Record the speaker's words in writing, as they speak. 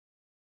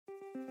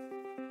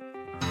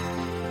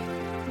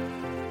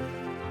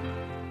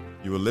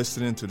You are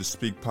listening to the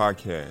Speak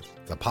Podcast.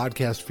 The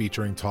podcast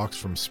featuring talks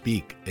from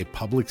Speak, a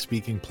public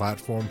speaking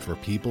platform for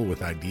people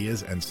with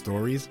ideas and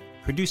stories.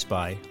 Produced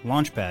by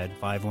Launchpad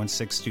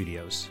 516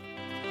 Studios.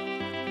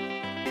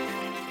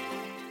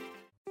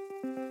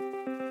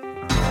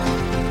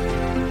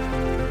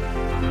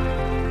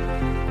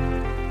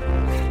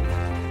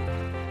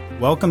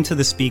 Welcome to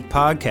the Speak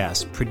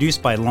Podcast,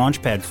 produced by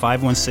Launchpad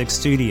 516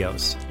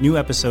 Studios. New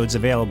episodes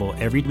available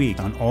every week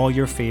on all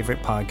your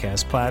favorite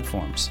podcast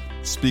platforms.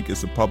 Speak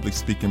is a public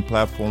speaking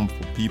platform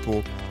for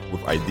people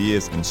with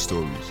ideas and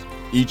stories.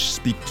 Each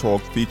Speak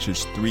Talk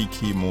features three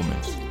key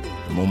moments: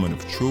 the moment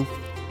of truth,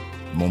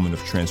 the moment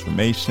of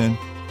transformation,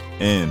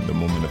 and the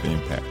moment of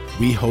impact.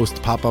 We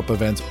host pop-up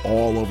events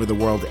all over the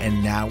world,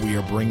 and now we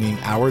are bringing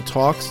our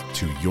talks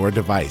to your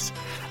device.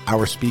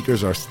 Our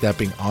speakers are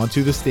stepping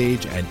onto the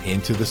stage and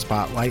into the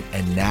spotlight,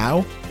 and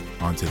now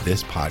onto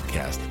this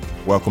podcast.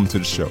 Welcome to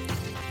the show.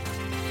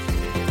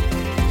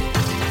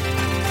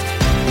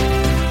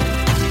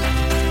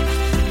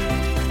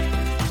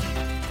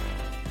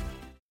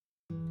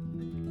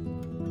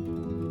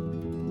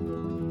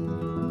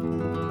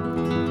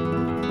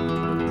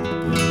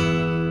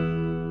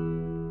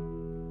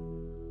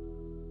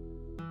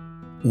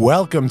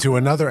 Welcome to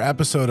another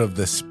episode of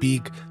the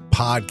Speak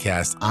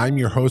Podcast. I'm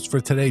your host for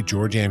today,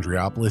 George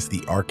Andriopoulos,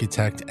 the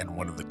architect and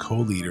one of the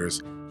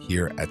co-leaders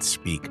here at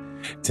Speak.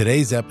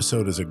 Today's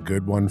episode is a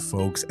good one,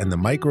 folks, and the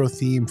micro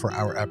theme for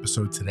our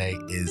episode today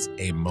is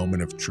a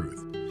moment of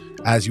truth.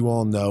 As you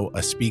all know,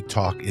 a Speak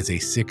Talk is a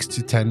 6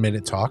 to 10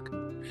 minute talk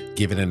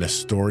given in a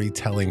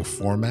storytelling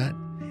format,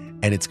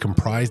 and it's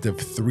comprised of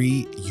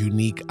three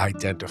unique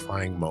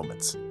identifying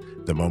moments: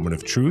 the moment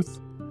of truth,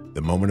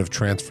 the moment of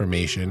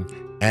transformation,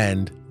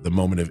 and the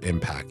moment of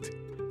impact.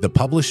 The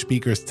published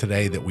speakers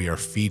today that we are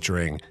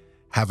featuring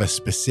have a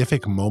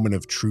specific moment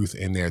of truth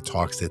in their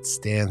talks that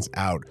stands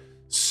out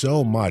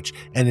so much.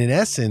 And in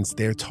essence,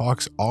 their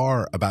talks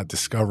are about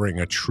discovering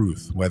a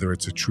truth, whether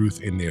it's a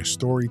truth in their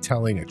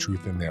storytelling, a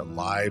truth in their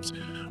lives,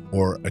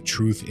 or a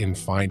truth in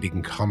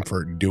finding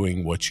comfort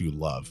doing what you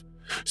love.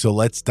 So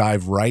let's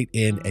dive right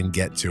in and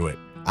get to it.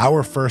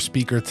 Our first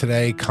speaker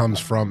today comes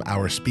from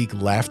our Speak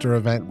Laughter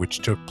event,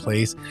 which took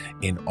place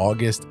in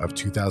August of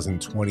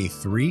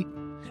 2023,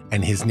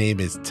 and his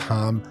name is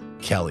Tom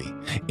Kelly.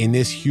 In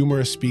this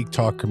humorous Speak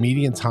Talk,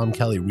 comedian Tom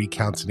Kelly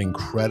recounts an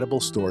incredible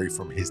story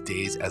from his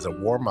days as a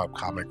warm-up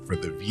comic for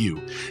The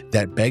View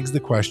that begs the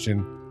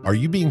question, are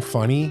you being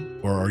funny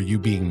or are you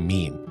being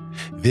mean?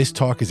 This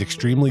talk is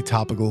extremely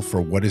topical for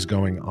what is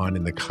going on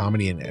in the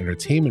comedy and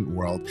entertainment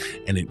world,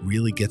 and it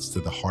really gets to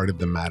the heart of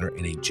the matter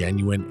in a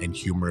genuine and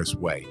humorous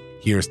way.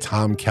 Here's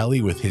Tom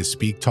Kelly with his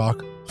Speak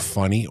Talk,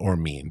 Funny or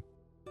Mean.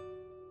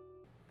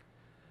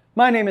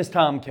 My name is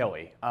Tom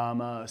Kelly. I'm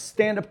a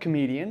stand-up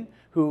comedian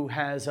who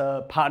has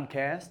a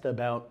podcast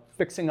about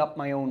fixing up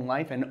my own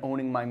life and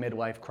owning my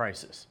midlife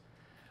crisis.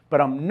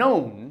 But I'm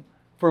known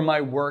for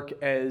my work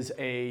as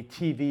a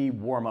TV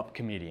warm-up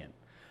comedian.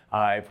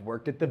 I've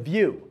worked at The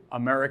View,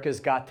 America's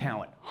Got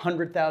Talent,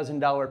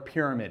 $100,000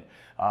 Pyramid,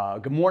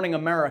 Good Morning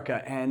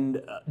America,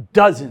 and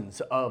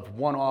dozens of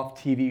one-off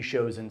TV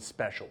shows and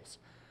specials.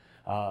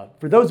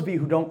 For those of you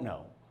who don't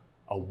know,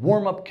 a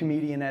warm-up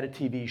comedian at a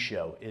TV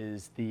show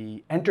is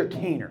the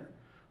entertainer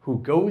who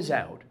goes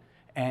out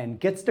and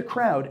gets the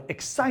crowd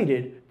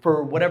excited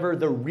for whatever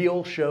the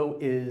real show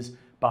is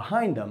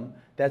behind them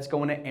that's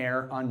going to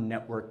air on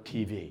network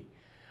TV.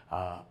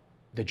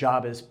 The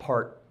job is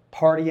part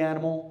party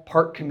animal,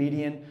 part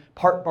comedian,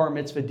 part bar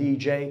mitzvah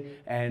DJ,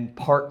 and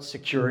part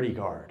security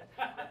guard.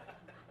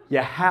 You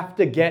have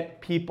to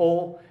get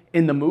people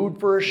in the mood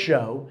for a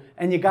show,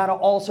 and you gotta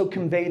also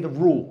convey the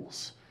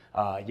rules.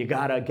 You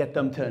gotta get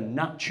them to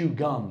not chew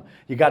gum.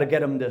 You gotta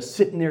get them to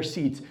sit in their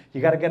seats.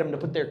 You gotta get them to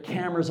put their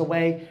cameras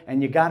away,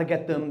 and you gotta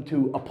get them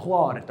to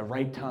applaud at the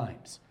right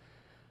times.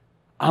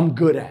 I'm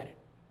good at it.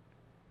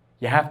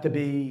 You have to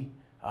be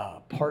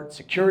part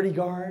security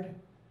guard,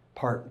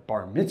 part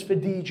bar mitzvah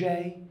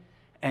DJ,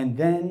 and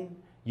then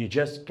you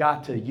just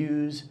got to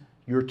use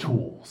your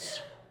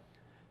tools.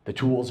 The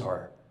tools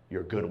are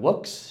your good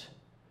looks,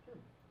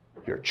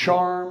 your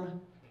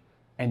charm,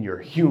 and your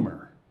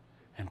humor.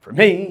 And for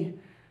me,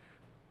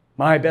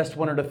 my best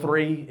one of the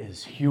three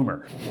is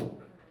humor.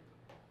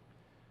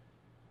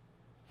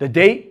 The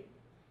date,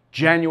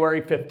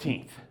 January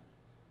 15th.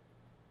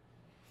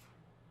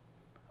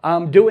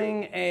 I'm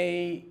doing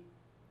a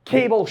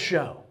cable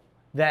show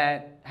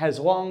that has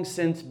long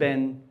since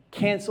been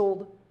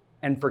canceled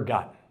and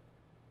forgotten.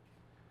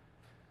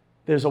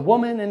 There's a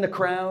woman in the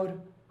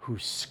crowd who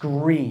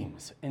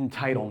screams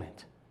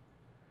entitlement.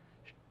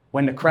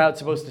 When the crowd's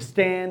supposed to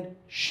stand,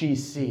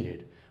 she's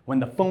seated. When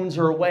the phones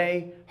are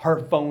away, her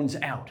phone's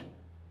out.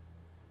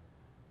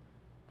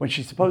 When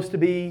she's supposed to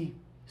be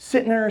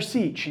sitting in her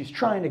seat, she's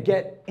trying to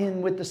get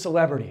in with the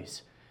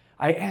celebrities.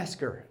 I ask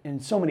her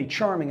in so many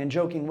charming and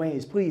joking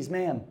ways, please,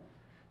 ma'am,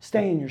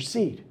 stay in your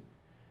seat.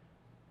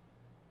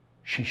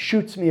 She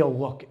shoots me a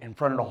look in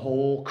front of the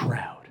whole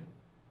crowd.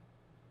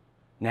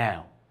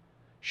 Now,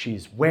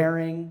 she's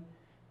wearing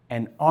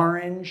an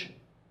orange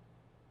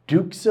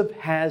Dukes of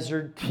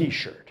Hazzard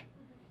t-shirt,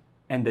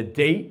 and the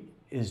date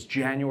is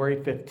January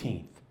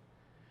 15th.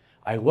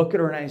 I look at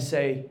her and I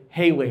say,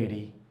 hey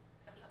lady,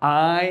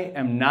 I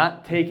am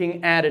not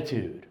taking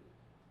attitude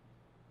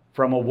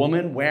from a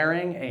woman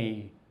wearing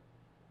a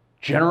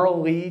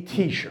General Lee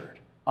t-shirt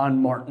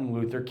on Martin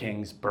Luther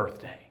King's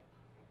birthday.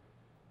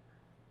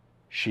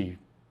 She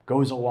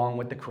goes along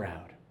with the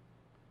crowd.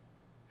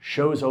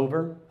 Show's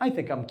over. I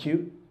think I'm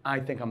cute. I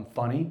think I'm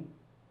funny.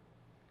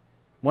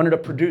 One of the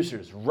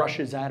producers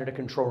rushes out of the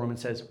control room and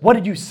says, what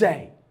did you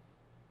say?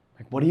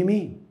 Like, what do you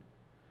mean?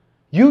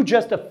 You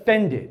just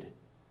offended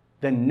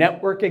the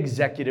network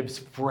executive's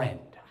friend.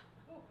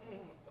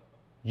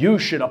 You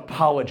should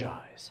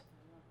apologize.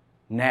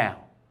 Now,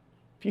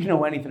 if you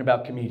know anything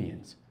about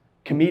comedians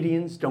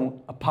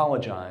don't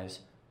apologize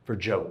for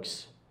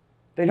jokes.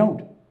 They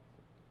don't.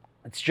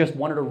 It's just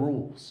one of the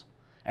rules.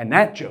 And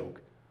that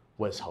joke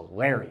was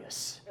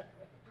hilarious.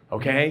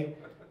 Okay?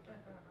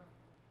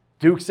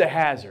 Dukes of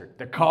Hazzard.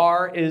 The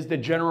car is the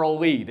General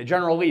Lee. The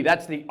General Lee,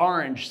 that's the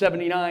orange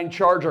 79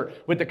 Charger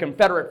with the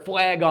Confederate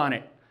flag on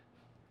it.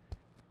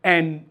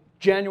 And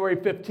January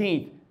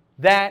 15th,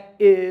 that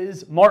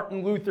is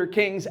Martin Luther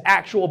King's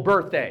actual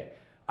birthday.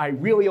 I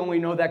really only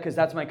know that because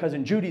that's my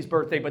cousin Judy's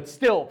birthday, but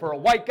still, for a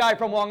white guy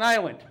from Long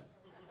Island,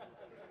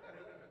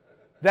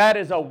 that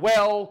is a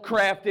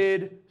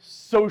well-crafted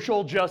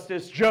social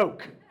justice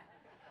joke.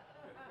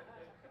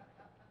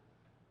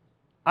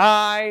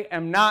 I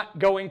am not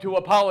going to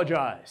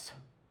apologize.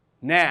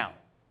 Now,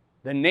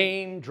 the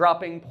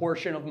name-dropping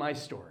portion of my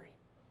story.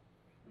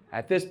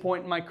 At this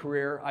point in my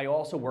career, I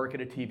also work at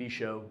a TV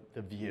show,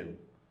 The View.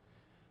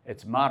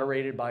 It's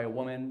moderated by a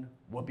woman,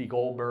 Whoopi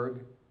Goldberg,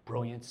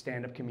 brilliant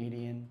stand-up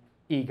comedian,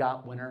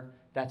 EGOT winner.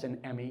 That's an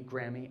Emmy,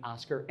 Grammy,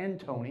 Oscar, and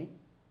Tony.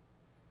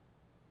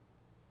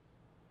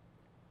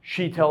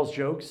 She tells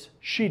jokes.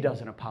 She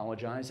doesn't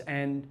apologize.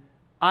 And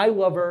I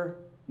love her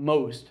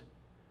most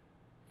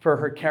for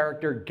her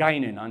character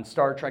Guinan on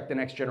Star Trek The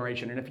Next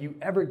Generation. And if you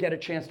ever get a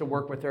chance to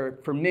work with her,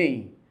 for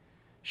me,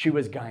 she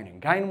was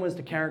Guinan. Guinan was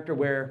the character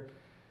where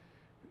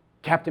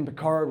Captain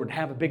Picard would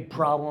have a big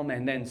problem,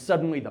 and then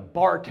suddenly the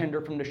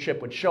bartender from the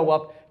ship would show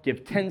up,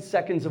 give 10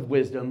 seconds of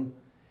wisdom,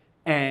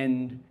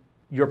 and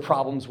your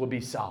problems would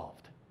be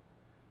solved.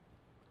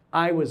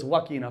 I was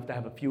lucky enough to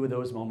have a few of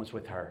those moments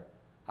with her.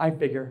 I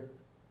figure,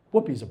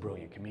 Whoopi's a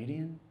brilliant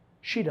comedian.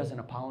 She doesn't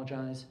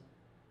apologize.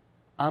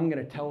 I'm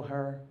going to tell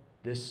her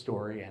this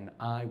story, and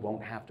I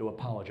won't have to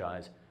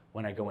apologize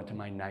when I go into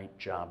my night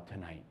job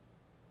tonight.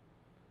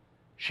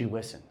 She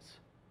listens,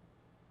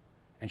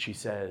 and she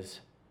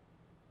says,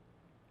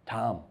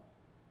 Tom,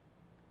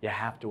 you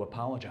have to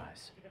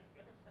apologize.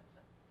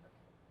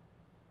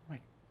 I'm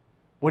like,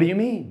 what do you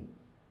mean?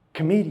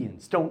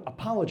 Comedians don't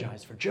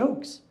apologize for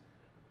jokes.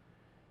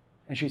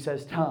 And she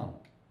says, Tom,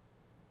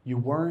 you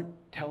weren't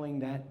telling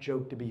that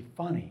joke to be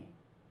funny.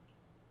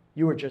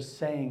 You were just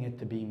saying it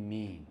to be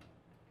mean.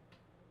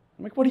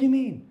 I'm like, what do you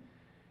mean?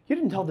 You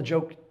didn't tell the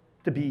joke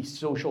to be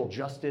social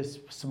justice,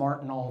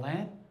 smart, and all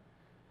that.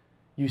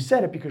 You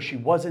said it because she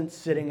wasn't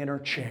sitting in her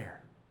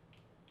chair.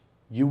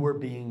 You were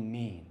being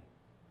mean.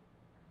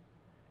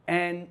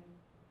 And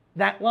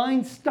that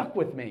line stuck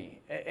with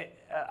me.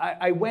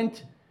 I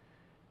went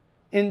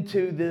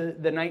into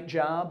the night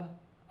job.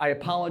 I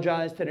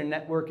apologized to the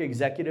network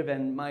executive,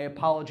 and my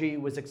apology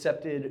was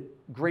accepted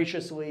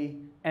graciously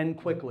and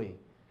quickly.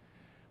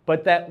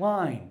 But that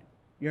line,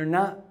 you're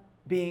not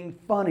being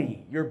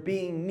funny, you're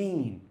being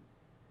mean.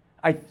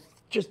 I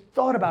just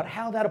thought about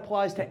how that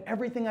applies to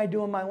everything I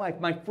do in my life.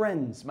 My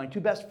friends, my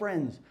two best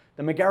friends,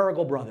 the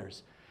McGarrigle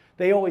brothers.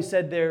 They always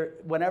said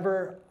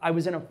whenever I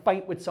was in a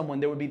fight with someone,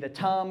 there would be the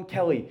Tom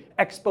Kelly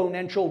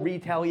exponential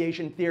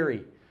retaliation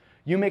theory.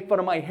 You make fun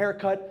of my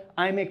haircut,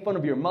 I make fun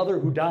of your mother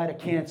who died of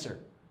cancer.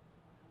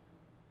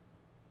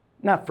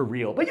 Not for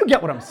real, but you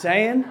get what I'm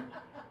saying.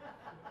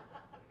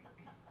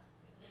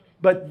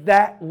 But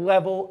that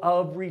level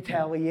of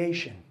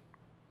retaliation.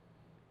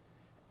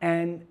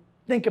 And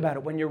think about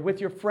it, when you're with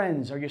your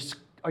friends,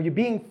 are you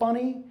being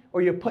funny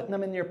or are you putting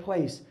them in their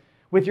place?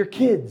 With your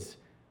kids,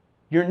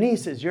 your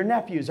nieces, your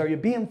nephews, are you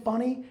being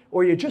funny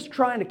or are you just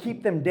trying to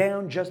keep them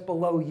down just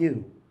below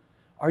you?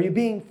 Are you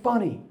being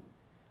funny?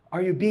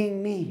 Are you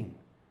being mean?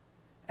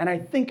 And I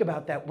think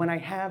about that when I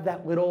have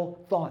that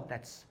little thought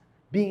that's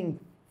being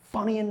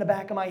funny in the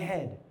back of my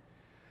head.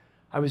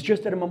 I was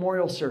just at a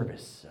memorial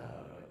service,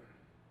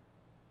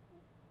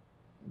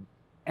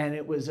 and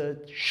it was a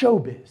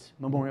showbiz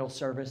memorial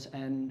service,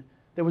 and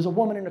there was a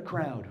woman in the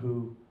crowd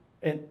who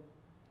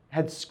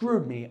had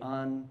screwed me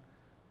on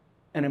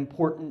an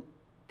important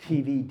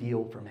TV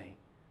deal for me.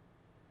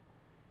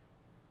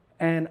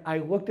 And I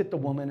looked at the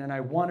woman and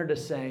I wanted to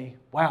say,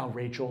 wow,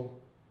 Rachel,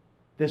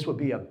 this would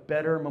be a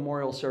better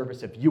memorial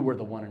service if you were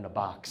the one in the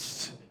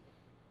box.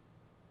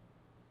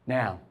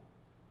 Now,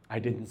 I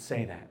didn't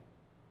say that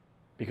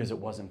because it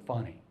wasn't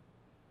funny.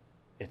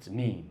 It's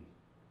mean.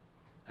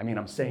 I mean,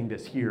 I'm saying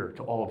this here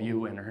to all of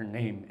you, and her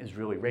name is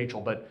really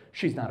Rachel, but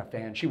she's not a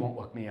fan. She won't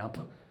look me up.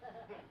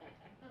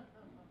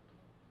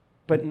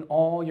 But in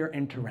all your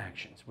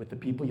interactions with the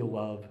people you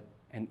love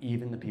and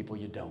even the people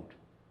you don't.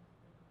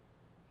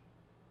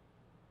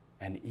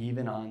 And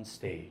even on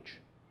stage,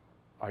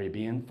 are you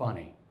being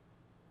funny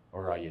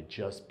or are you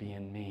just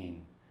being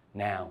mean?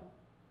 Now,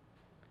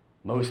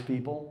 most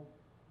people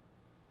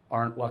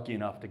aren't lucky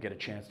enough to get a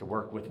chance to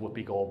work with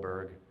Whoopi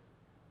Goldberg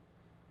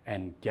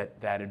and get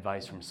that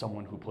advice from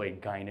someone who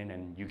played Guinan,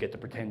 and you get to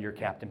pretend you're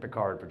Captain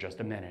Picard for just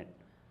a minute.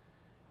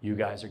 You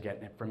guys are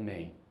getting it from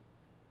me.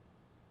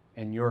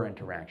 In your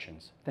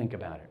interactions, think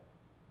about it.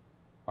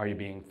 Are you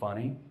being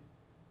funny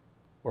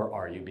or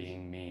are you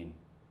being mean?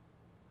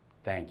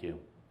 Thank you.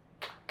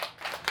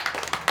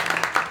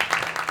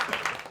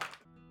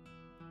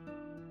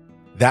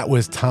 That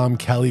was Tom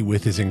Kelly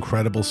with his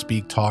incredible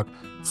Speak Talk,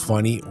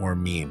 Funny or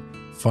Mean.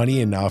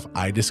 Funny enough,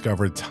 I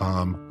discovered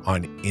Tom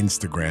on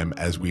Instagram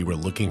as we were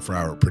looking for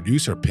our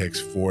producer picks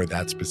for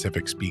that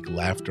specific Speak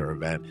Laughter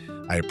event.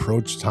 I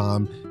approached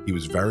Tom. He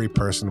was very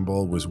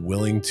personable, was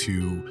willing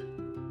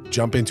to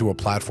jump into a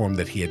platform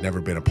that he had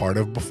never been a part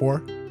of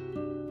before,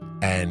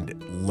 and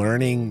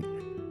learning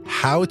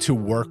how to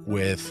work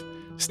with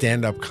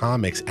stand-up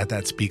comics at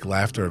that Speak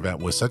Laughter event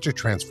was such a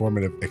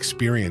transformative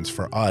experience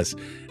for us,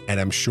 and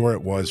I'm sure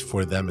it was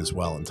for them as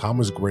well. And Tom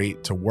was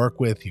great to work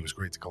with, he was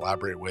great to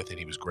collaborate with, and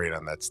he was great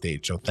on that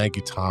stage. So thank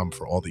you, Tom,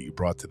 for all that you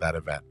brought to that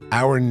event.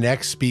 Our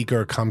next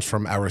speaker comes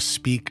from our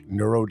Speak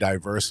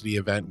Neurodiversity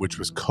event, which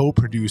was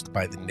co-produced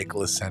by the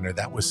Nicholas Center.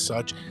 That was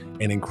such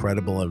an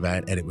incredible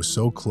event, and it was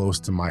so close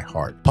to my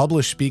heart.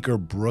 Published speaker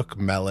Brooke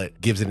Mellett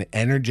gives an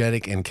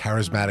energetic and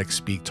charismatic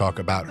speak talk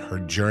about her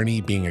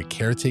journey being a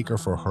caretaker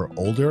for her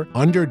older,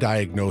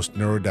 underdiagnosed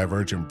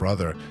neurodivergent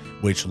brother,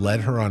 which led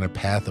her on a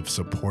path of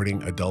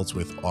supporting adults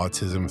with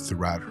autism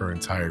throughout her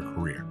entire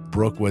career.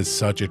 Brooke was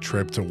such a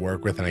trip to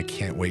work with, and I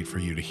can't wait for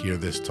you to hear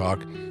this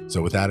talk.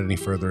 So without any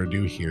further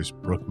ado, here's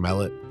Brooke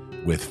Mellett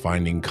with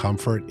Finding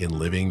Comfort in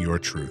Living Your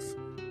Truth.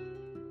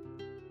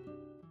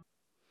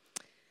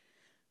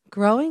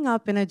 Growing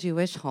up in a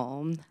Jewish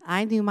home,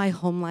 I knew my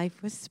home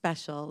life was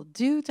special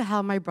due to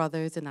how my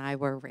brothers and I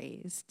were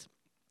raised.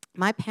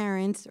 My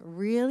parents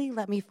really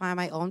let me find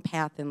my own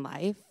path in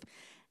life,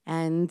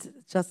 and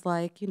just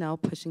like,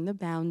 pushing the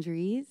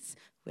boundaries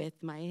with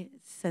my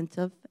sense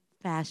of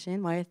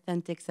fashion, my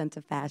authentic sense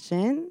of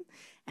fashion,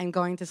 and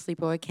going to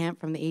sleepover camp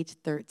from the age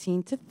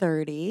 13 to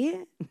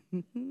 30,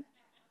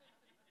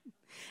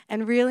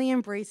 and really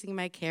embracing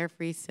my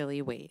carefree,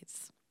 silly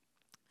ways.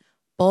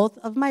 Both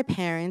of my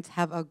parents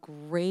have a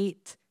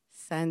great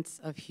sense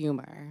of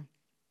humor.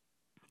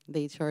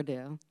 They sure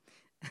do.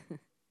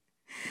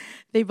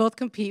 They both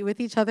compete with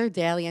each other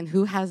daily and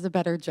who has the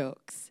better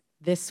jokes.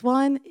 This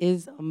one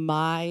is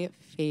my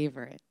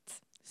favorite.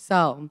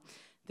 So,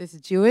 this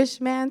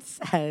Jewish man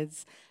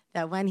says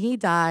that when he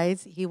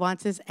dies, he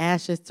wants his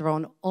ashes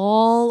thrown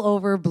all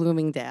over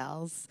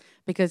Bloomingdale's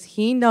because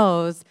he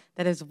knows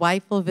that his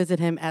wife will visit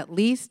him at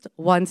least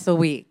once a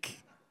week.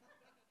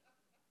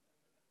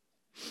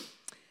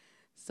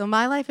 So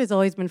my life has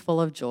always been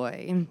full of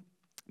joy,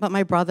 but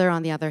my brother,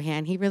 on the other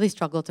hand, he really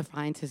struggled to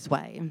find his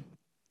way.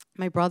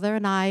 My brother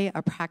and I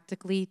are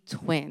practically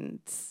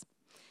twins.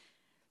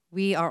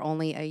 We are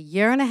only a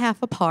year and a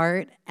half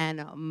apart,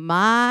 and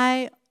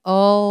my,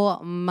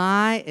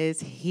 is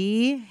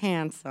he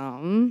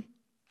handsome.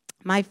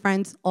 My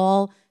friends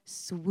all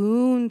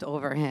swooned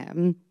over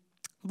him.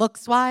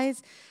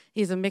 Looks-wise,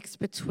 he's a mix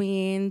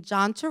between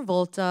John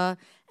Travolta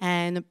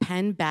and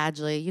Penn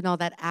Badgley,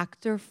 that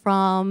actor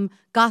from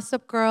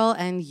Gossip Girl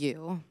and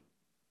You.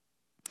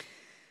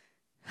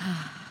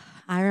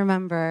 I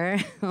remember,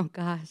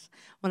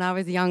 when I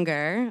was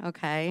younger,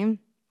 okay?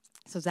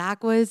 So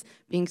Zach was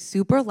being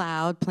super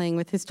loud, playing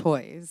with his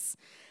toys.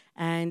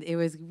 And it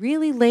was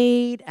really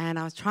late, and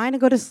I was trying to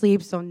go to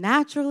sleep, so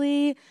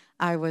naturally,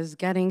 I was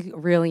getting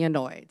really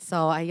annoyed.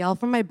 So I yelled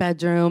from my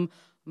bedroom,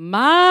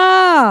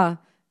 "Ma,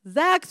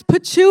 Zach's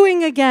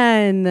pachooing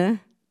again."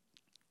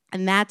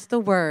 And that's the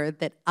word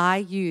that I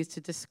used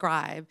to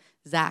describe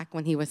Zach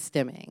when he was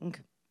stimming.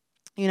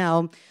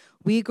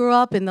 We grew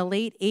up in the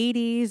late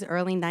 80s,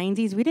 early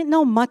 90s. We didn't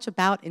know much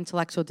about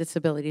intellectual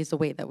disabilities the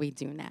way that we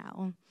do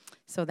now.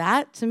 So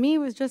that, to me,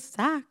 was just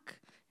Zach,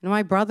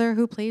 my brother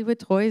who played with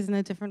toys in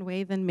a different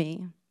way than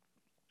me.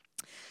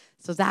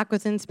 So Zach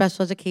was in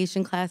special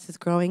education classes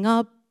growing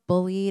up,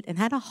 bullied, and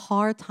had a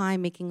hard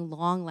time making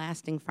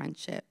long-lasting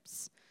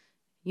friendships.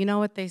 You know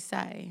what they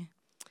say,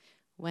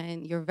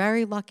 when you're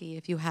very lucky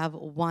if you have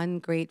one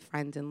great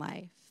friend in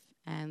life.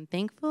 And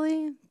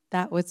thankfully,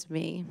 that was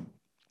me.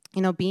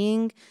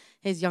 Being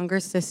his younger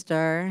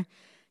sister,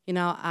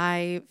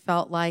 I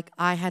felt like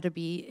I had to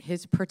be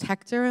his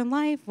protector in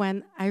life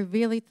when I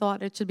really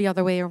thought it should be the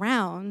other way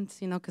around,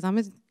 because I'm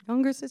his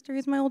younger sister,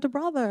 he's my older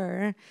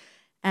brother.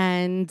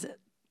 And,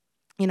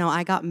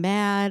 I got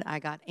mad, I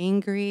got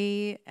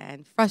angry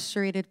and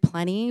frustrated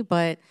plenty,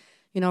 but,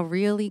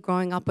 really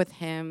growing up with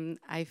him,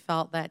 I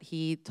felt that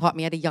he taught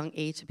me at a young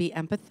age to be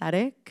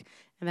empathetic,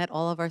 and that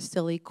all of our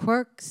silly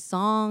quirks,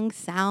 songs,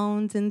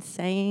 sounds, and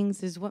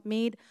sayings is what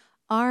made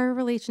our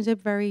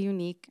relationship very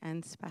unique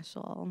and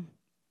special.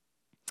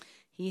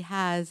 He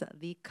has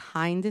the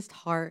kindest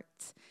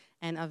heart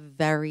and a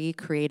very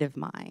creative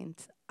mind.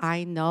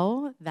 I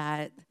know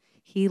that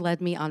he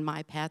led me on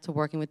my path to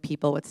working with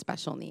people with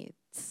special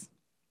needs.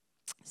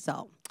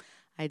 So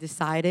I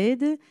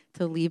decided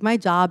to leave my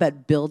job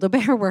at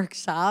Build-A-Bear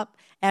Workshop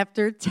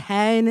after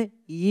 10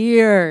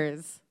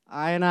 years.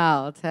 I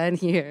know, 10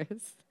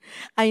 years.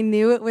 I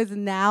knew it was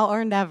now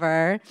or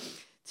never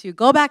to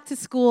go back to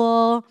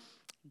school,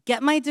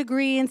 get my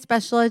degree in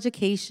special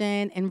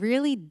education, and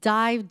really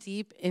dive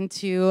deep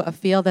into a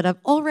field that I've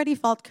already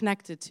felt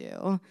connected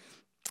to.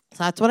 So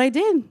that's what I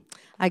did.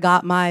 I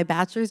got my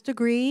bachelor's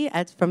degree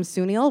from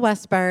SUNY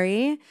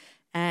Westbury,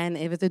 and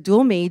it was a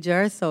dual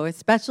major, so it's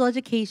special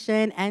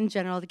education and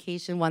general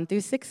education 1 through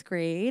 6th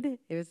grade.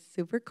 It was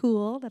super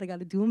cool that I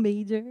got a dual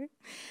major.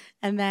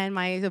 And then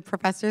my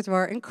professors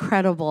were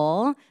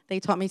incredible. They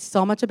taught me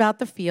so much about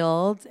the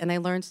field, and I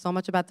learned so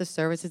much about the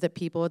services that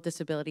people with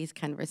disabilities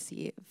can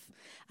receive.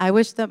 I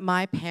wish that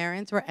my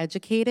parents were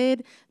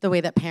educated the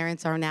way that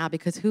parents are now,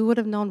 because who would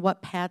have known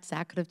what path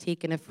Zach could have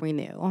taken if we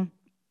knew?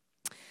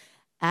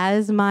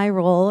 As my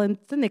role in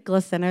the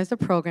Nicholas Center as a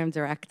program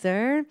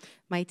director,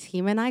 my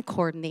team and I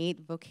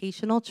coordinate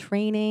vocational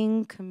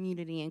training,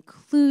 community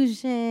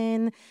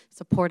inclusion,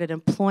 supported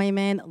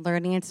employment,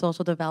 learning and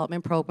social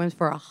development programs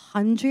for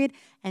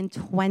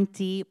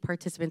 120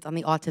 participants on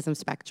the autism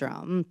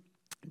spectrum.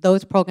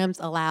 Those programs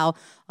allow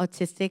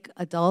autistic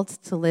adults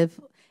to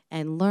live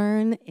and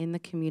learn in the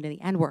community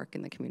and work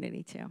in the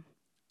community too.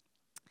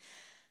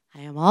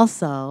 I am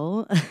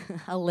also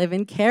a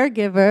live-in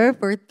caregiver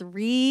for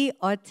 3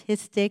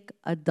 autistic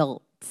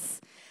adults.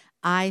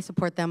 I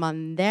support them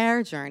on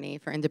their journey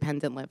for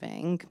independent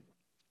living.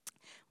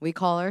 We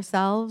call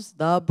ourselves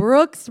the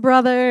Brooks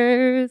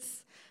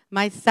Brothers,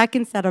 my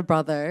second set of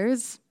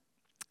brothers,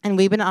 and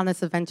we've been on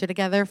this adventure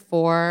together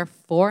for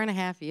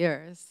 4.5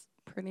 years.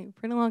 Pretty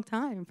long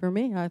time for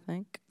me, I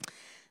think.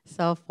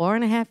 So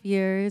 4.5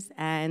 years,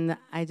 and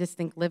I just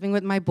think living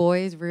with my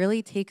boys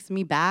really takes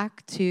me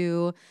back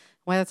to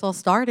when it's all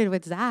started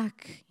with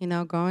Zach,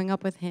 growing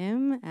up with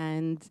him.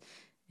 And,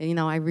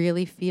 I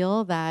really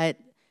feel that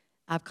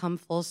I've come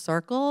full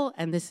circle,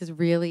 and this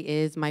really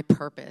is my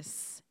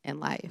purpose in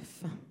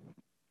life.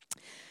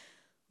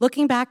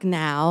 Looking back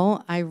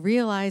now, I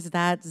realize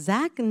that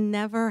Zach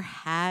never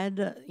had,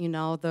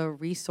 the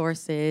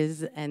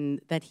resources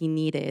and that he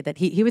needed. That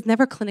he was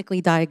never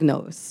clinically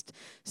diagnosed,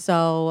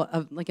 so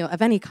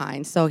of any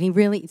kind. So he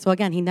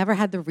never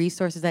had the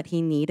resources that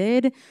he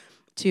needed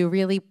to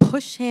really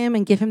push him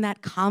and give him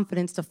that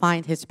confidence to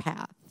find his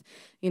path.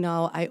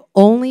 I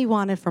only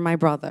wanted for my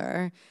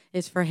brother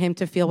is for him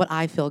to feel what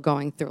I feel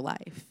going through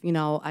life.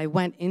 I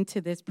went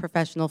into this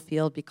professional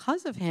field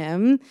because of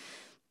him.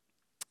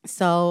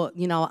 So,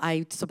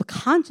 I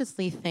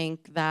subconsciously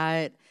think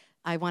that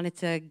I wanted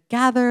to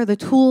gather the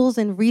tools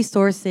and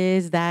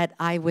resources that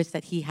I wish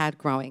that he had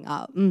growing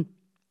up.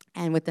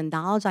 And with the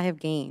knowledge I have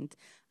gained,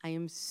 I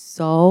am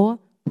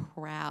so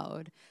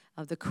proud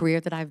of the career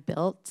that I've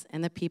built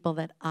and the people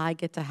that I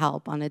get to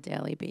help on a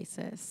daily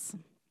basis.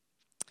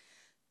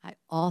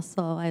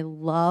 I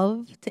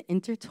love to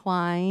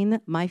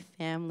intertwine my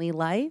family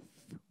life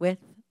with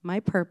my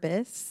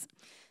purpose.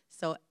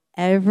 So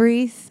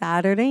every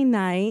Saturday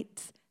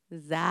night,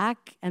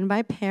 Zach and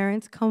my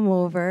parents come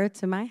over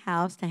to my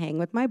house to hang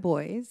with my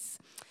boys.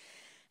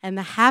 And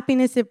the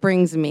happiness it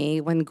brings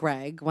me when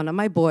Greg, one of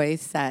my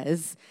boys,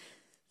 says,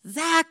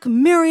 "Zach,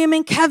 Miriam,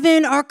 and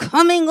Kevin are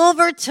coming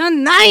over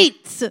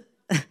tonight."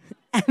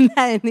 And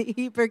then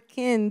he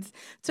begins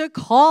to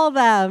call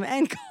them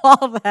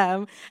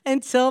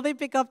until they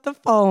pick up the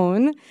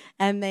phone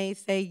and they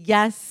say,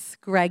 "Yes,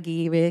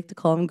 Greggy," we like to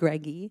call him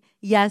Greggy.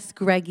 "Yes,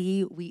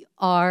 Greggy, we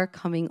are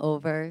coming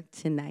over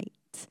tonight."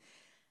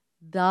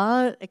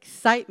 The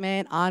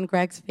excitement on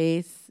Greg's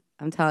face,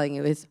 I'm telling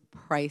you, is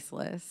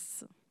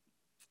priceless.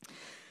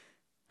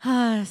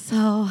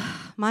 So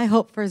my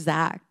hope for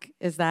Zach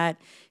is that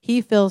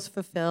he feels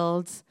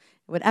fulfilled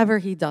whatever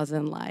he does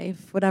in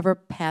life, whatever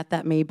path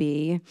that may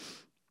be,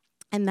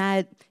 and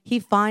that he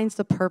finds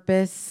the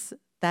purpose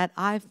that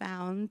I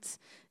found,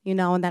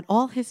 and that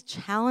all his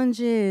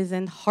challenges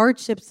and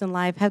hardships in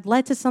life have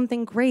led to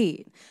something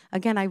great.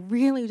 Again, I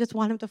really just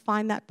want him to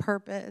find that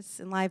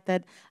purpose in life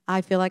that I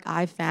feel like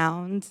I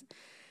found.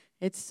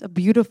 It's a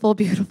beautiful,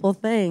 beautiful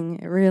thing.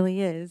 It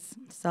really is.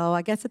 So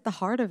I guess at the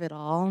heart of it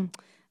all,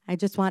 I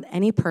just want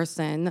any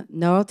person,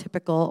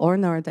 neurotypical or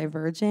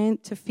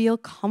neurodivergent, to feel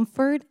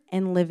comfort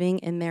in living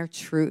in their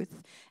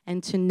truth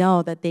and to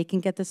know that they can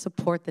get the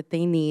support that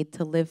they need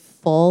to live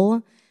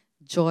full,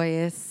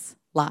 joyous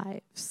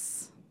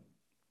lives.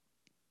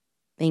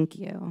 Thank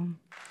you.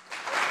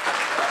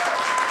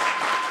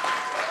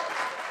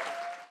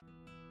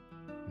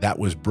 That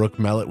was Brooke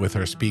Mellett with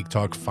her Speak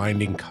Talk,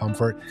 Finding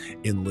Comfort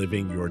in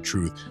Living Your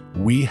Truth.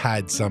 We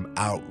had some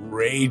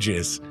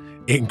outrageous,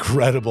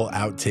 incredible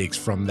outtakes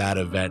from that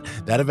event.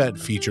 That event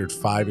featured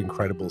 5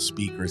 incredible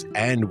speakers,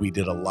 and we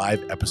did a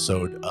live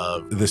episode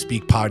of the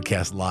Speak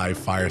Podcast live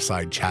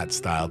fireside chat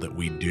style that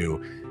we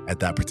do at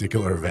that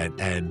particular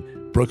event.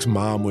 And Brooke's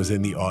mom was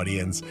in the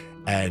audience,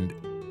 and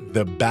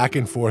the back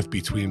and forth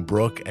between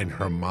Brooke and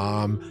her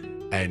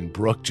mom And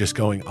Brooke just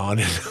going on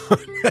and on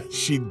as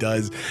she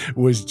does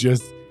was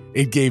just,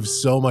 it gave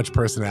so much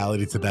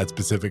personality to that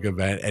specific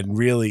event. And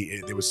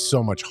really, there was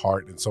so much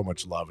heart and so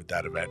much love at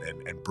that event.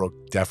 And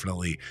Brooke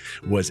definitely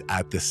was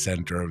at the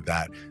center of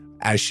that,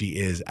 as she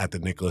is at the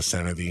Nicholas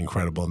Center, the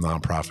incredible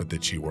nonprofit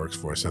that she works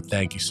for. So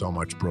thank you so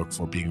much, Brooke,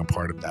 for being a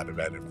part of that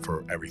event and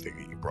for everything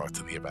that you brought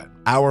to the event.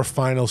 Our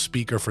final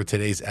speaker for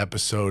today's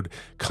episode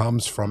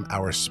comes from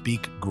our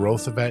Speak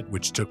Growth event,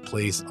 which took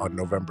place on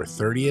November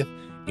 30th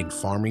in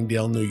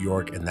Farmingdale, New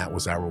York. And that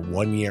was our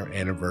 1-year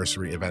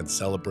anniversary event,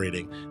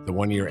 celebrating the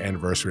 1-year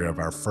anniversary of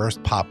our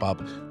first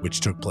pop-up, which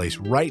took place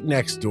right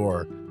next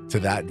door to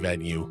that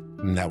venue.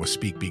 And that was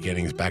Speak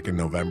Beginnings back in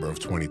November of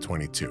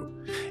 2022.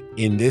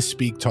 In this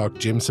Speak Talk,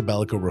 Jim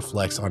Sabellico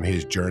reflects on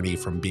his journey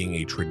from being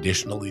a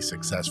traditionally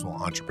successful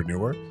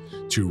entrepreneur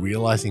to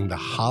realizing the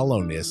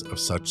hollowness of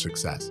such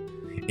success.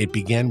 It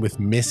began with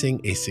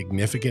missing a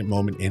significant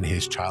moment in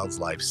his child's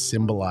life,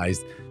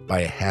 symbolized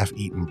by a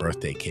half-eaten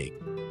birthday cake.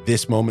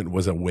 This moment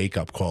was a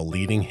wake-up call,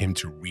 leading him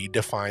to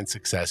redefine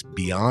success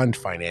beyond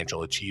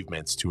financial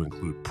achievements to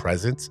include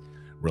presence,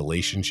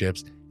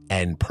 relationships,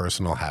 and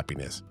personal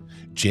happiness.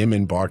 Jim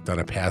embarked on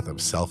a path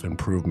of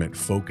self-improvement,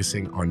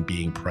 focusing on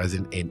being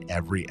present in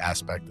every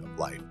aspect of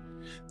life.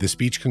 The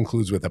speech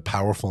concludes with a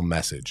powerful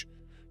message.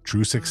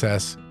 True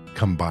success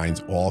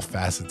combines all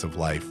facets of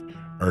life,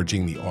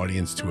 urging the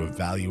audience to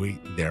evaluate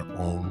their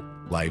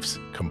own life's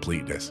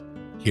completeness.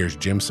 Here's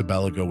Jim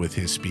Sabellico with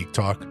his Speak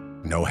Talk,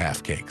 No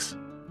Half Cakes.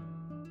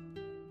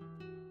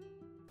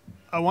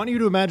 I want you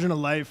to imagine a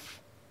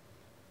life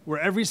where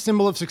every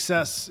symbol of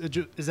success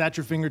is at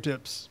your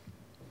fingertips.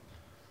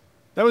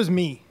 That was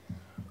me.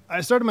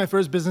 I started my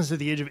first business at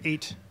the age of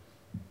 8.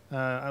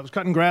 I was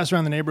cutting grass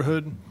around the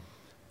neighborhood.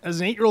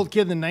 As an 8-year-old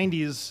kid in the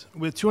 90s,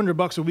 with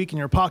 $200 a week in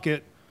your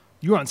pocket,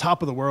 you were on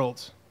top of the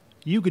world.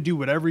 You could do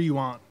whatever you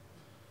want.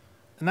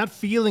 And that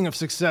feeling of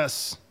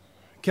success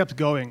kept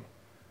going.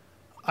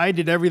 I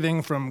did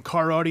everything from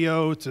car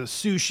audio to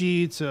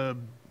sushi to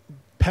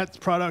pet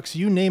products.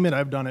 You name it,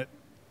 I've done it.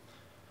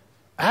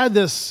 I had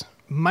this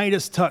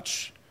Midas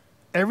touch.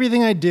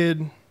 Everything I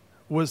did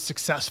was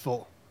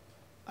successful.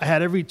 I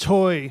had every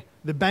toy,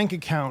 the bank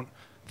account,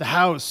 the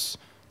house,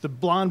 the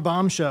blonde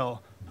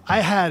bombshell. I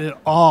had it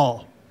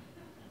all.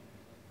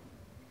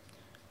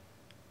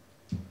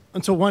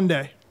 Until one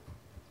day,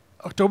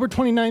 October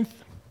 29th,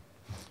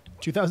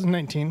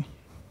 2019,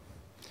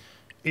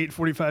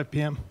 8:45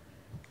 p.m.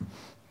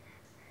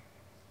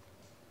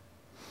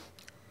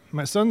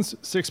 My son's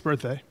 6th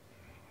birthday.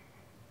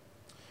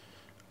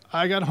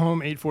 I got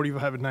home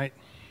 8:45 at night.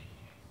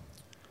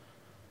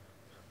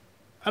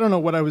 I don't know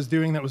what I was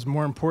doing that was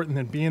more important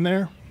than being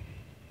there.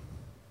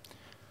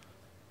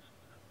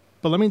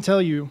 But let me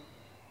tell you,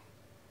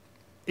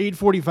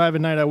 8:45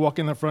 at night, I walk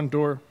in the front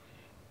door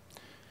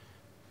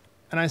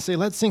and I say,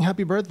 let's sing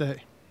happy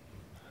birthday.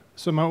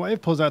 So my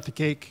wife pulls out the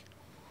cake,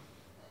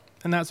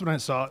 and that's when I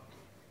saw it.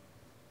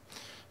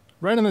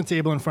 Right on the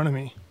table in front of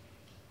me,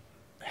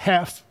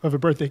 half of a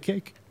birthday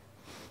cake.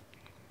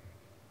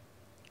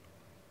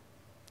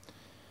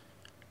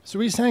 So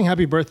we sang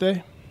happy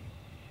birthday.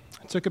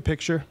 I took a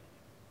picture.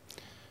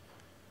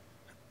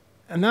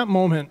 And that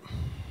moment,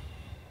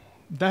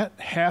 that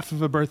half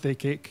of a birthday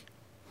cake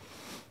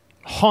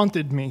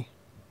haunted me.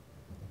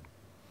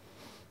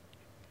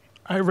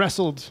 I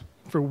wrestled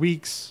for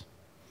weeks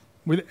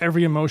with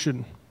every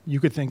emotion you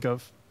could think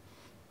of.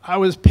 I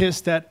was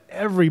pissed at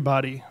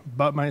everybody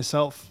but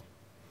myself.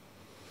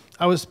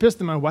 I was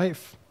pissed at my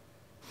wife.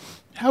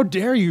 How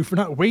dare you for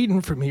not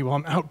waiting for me while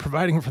I'm out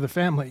providing for the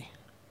family?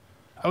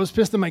 I was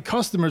pissed at my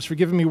customers for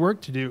giving me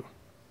work to do.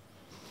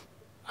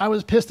 I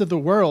was pissed at the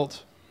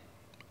world.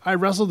 I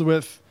wrestled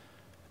with,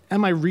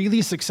 am I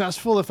really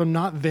successful if I'm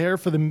not there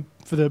for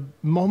the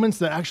moments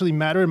that actually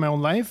matter in my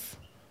own life?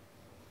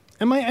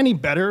 Am I any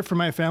better for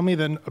my family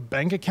than a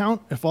bank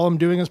account if all I'm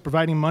doing is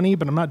providing money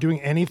but I'm not doing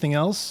anything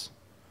else?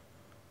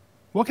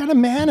 What kind of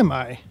man am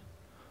I?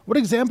 What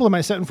example am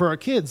I setting for our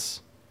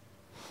kids?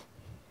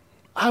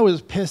 I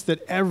was pissed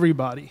at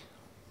everybody.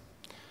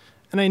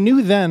 And I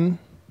knew then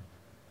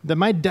that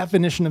my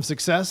definition of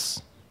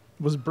success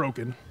was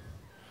broken.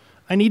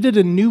 I needed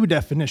a new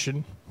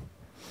definition.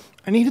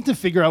 I needed to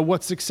figure out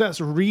what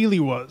success really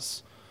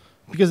was.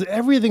 Because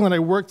everything that I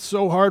worked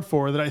so hard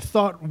for, that I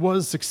thought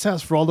was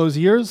success for all those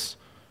years,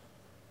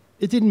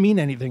 it didn't mean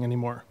anything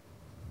anymore.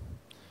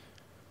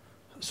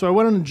 So I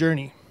went on a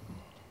journey.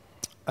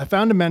 I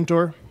found a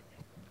mentor,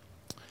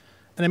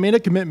 and I made a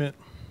commitment.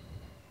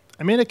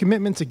 I made a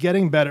commitment to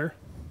getting better.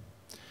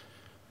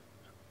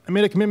 I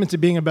made a commitment to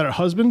being a better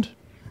husband,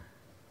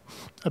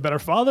 a better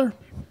father,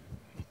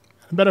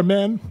 a better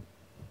man.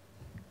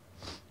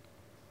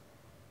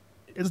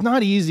 It's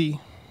not easy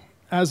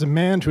as a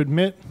man to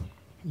admit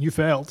you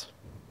failed.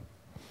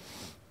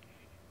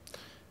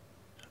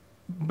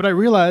 But I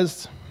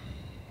realized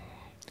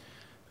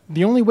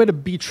the only way to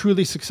be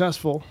truly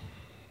successful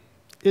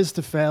is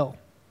to fail.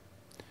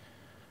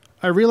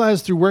 I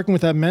realized through working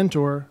with that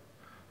mentor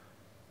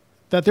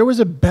that there was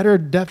a better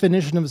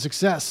definition of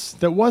success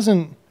that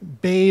wasn't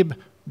babe,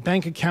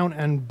 bank account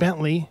and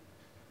Bentley.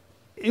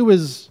 It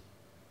was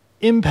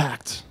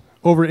impact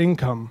over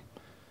income.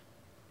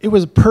 It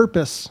was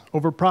purpose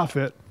over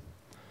profit.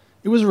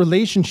 It was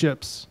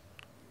relationships.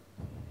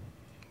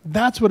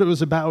 That's what it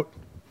was about.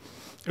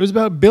 It was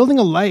about building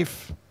a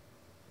life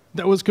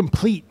that was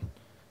complete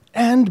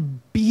and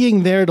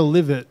being there to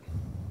live it.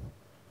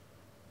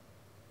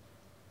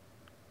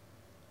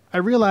 I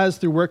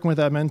realized through working with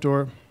that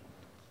mentor,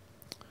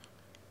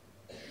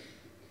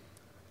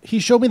 he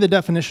showed me the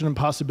definition of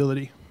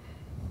possibility.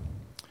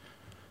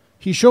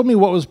 He showed me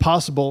what was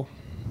possible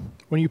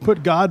when you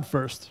put God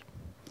first.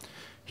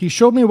 He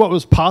showed me what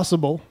was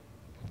possible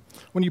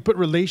when you put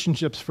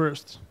relationships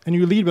first and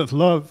you lead with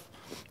love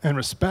and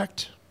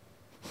respect.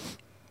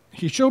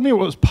 He showed me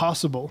what was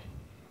possible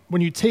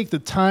when you take the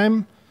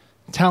time,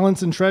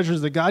 talents, and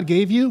treasures that God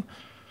gave you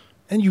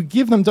and you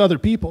give them to other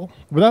people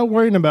without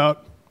worrying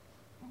about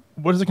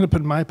what is it going to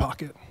put in my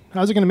pocket?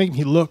 How is it going to make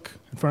me look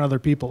in front of other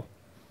people?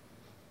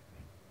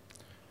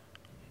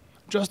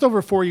 Just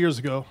over 4 years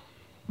ago,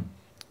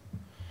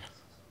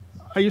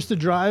 I used to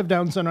drive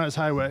down Sunrise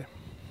Highway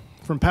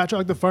from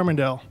Patchogue to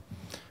Farmingdale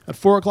at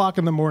 4 o'clock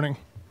in the morning.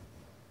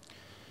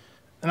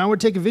 And I would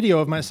take a video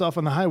of myself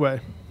on the highway,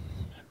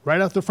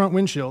 right out the front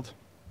windshield.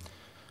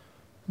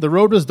 The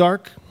road was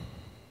dark,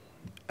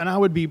 and I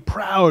would be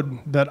proud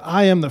that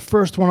I am the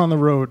first one on the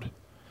road.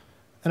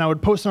 And I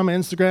would post on my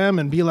Instagram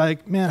and be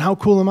like, man, how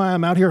cool am I?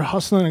 I'm out here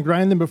hustling and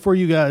grinding before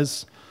you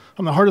guys.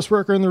 I'm the hardest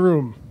worker in the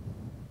room.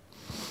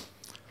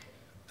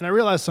 And I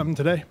realized something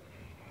today.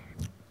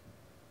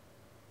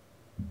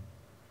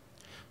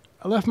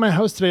 I left my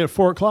house today at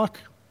 4 o'clock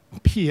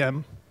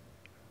p.m.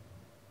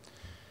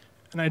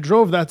 and I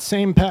drove that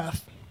same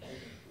path.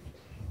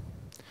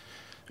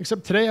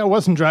 Except today I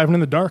wasn't driving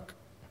in the dark.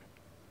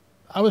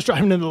 I was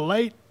driving in the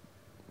light.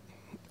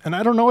 And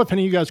I don't know if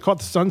any of you guys caught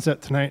the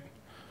sunset tonight,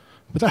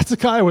 but that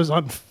sky was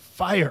on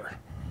fire.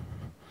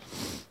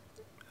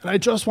 And I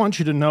just want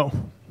you to know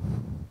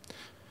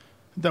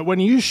that when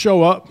you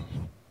show up,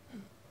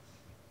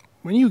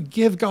 when you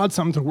give God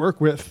something to work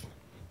with,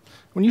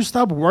 when you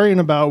stop worrying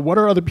about what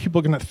are other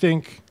people going to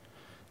think,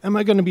 am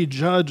I going to be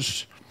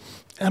judged,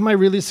 am I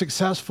really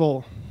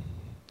successful,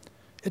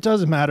 it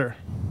doesn't matter.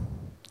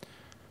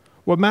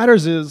 What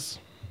matters is,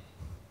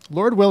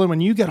 Lord willing,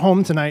 when you get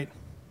home tonight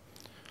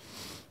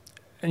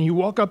and you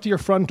walk up to your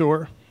front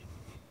door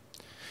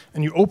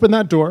and you open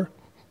that door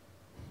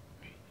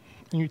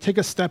and you take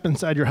a step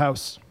inside your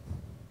house,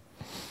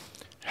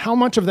 how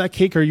much of that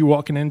cake are you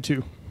walking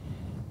into?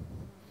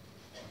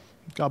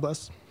 God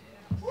bless.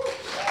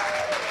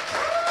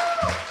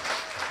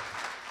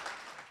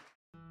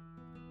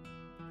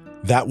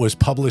 That was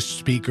published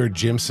speaker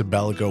Jim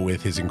Sabelligo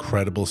with his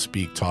incredible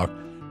Speak Talk,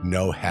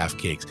 No Half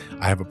Cakes.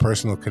 I have a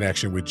personal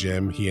connection with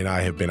Jim. He and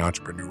I have been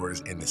entrepreneurs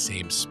in the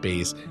same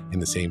space, in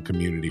the same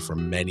community for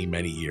many,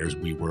 many years.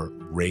 We were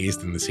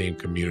raised in the same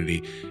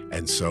community.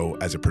 And so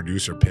as a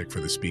producer pick for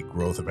the Speak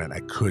Growth event,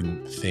 I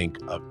couldn't think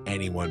of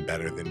anyone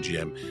better than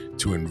Jim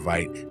to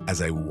invite as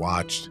I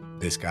watched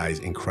this guy's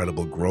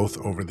incredible growth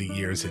over the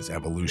years, his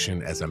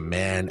evolution as a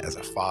man, as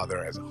a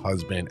father, as a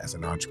husband, as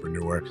an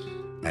entrepreneur.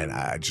 And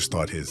I just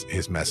thought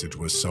his message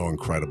was so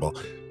incredible.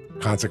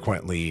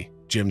 Consequently,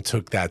 Jim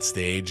took that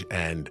stage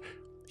and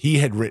he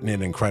had written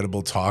an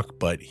incredible talk,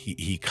 but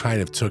he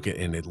kind of took it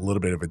in a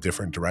little bit of a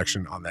different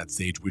direction on that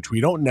stage, which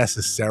we don't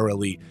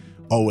necessarily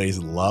always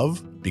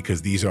love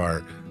because these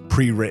are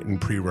pre-written,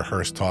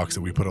 pre-rehearsed talks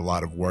that we put a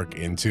lot of work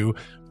into.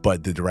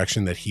 But the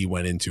direction that he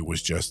went into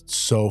was just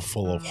so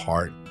full of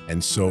heart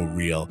and so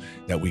real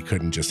that we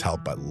couldn't just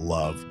help but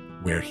love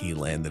where he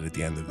landed at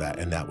the end of that.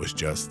 And that was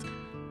just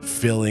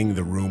filling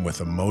the room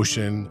with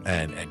emotion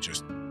and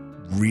just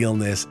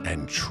realness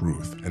and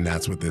truth. And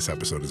that's what this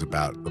episode is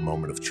about, the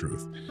moment of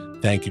truth.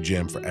 Thank you,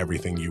 Jim, for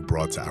everything you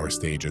brought to our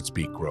stage at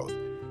Speak Growth.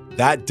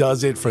 That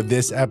does it for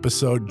this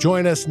episode.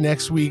 Join us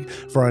next week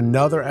for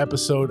another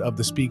episode of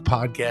the Speak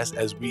Podcast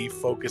as we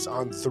focus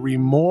on 3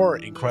 more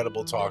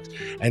incredible talks.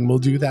 And we'll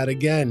do that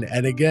again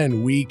and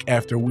again, week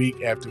after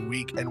week after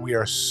week. And we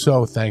are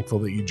so thankful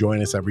that you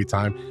join us every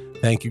time.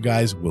 Thank you,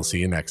 guys. We'll see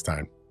you next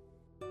time.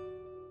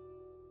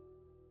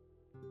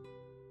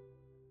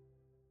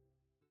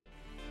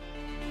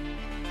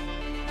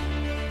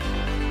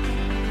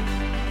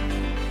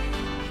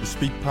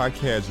 The Speak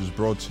Podcast is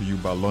brought to you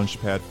by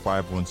Launchpad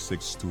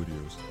 516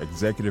 Studios.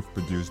 Executive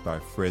produced by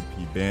Fred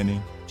P.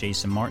 Banning,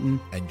 Jason Martin,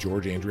 and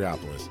George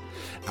Andriopoulos.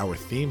 Our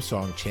theme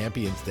song,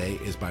 Champions Day,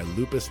 is by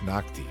Lupus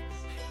Nocti.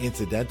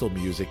 Incidental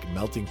music,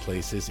 Melting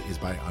Places, is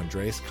by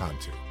Andreas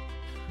Cantu.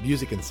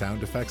 Music and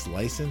sound effects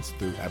licensed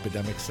through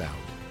Epidemic Sound.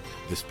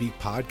 The Speak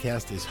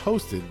Podcast is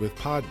hosted with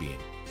Podbean.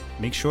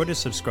 Make sure to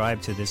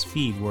subscribe to this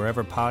feed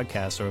wherever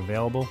podcasts are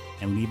available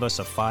and leave us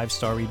a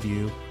 5-star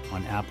review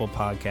on Apple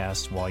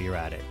Podcasts while you're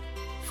at it.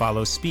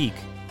 Follow Speak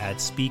at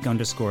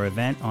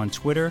Speak_event on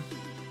Twitter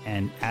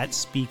and at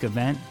Speak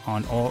Event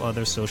on all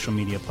other social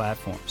media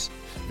platforms.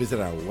 Visit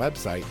our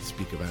website,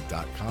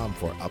 speakevent.com,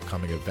 for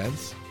upcoming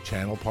events,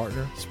 channel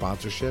partner,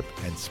 sponsorship,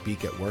 and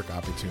speak at work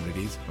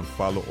opportunities. And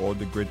follow all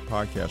the great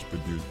podcasts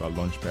produced by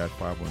Launchpad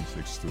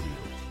 516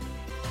 Studios.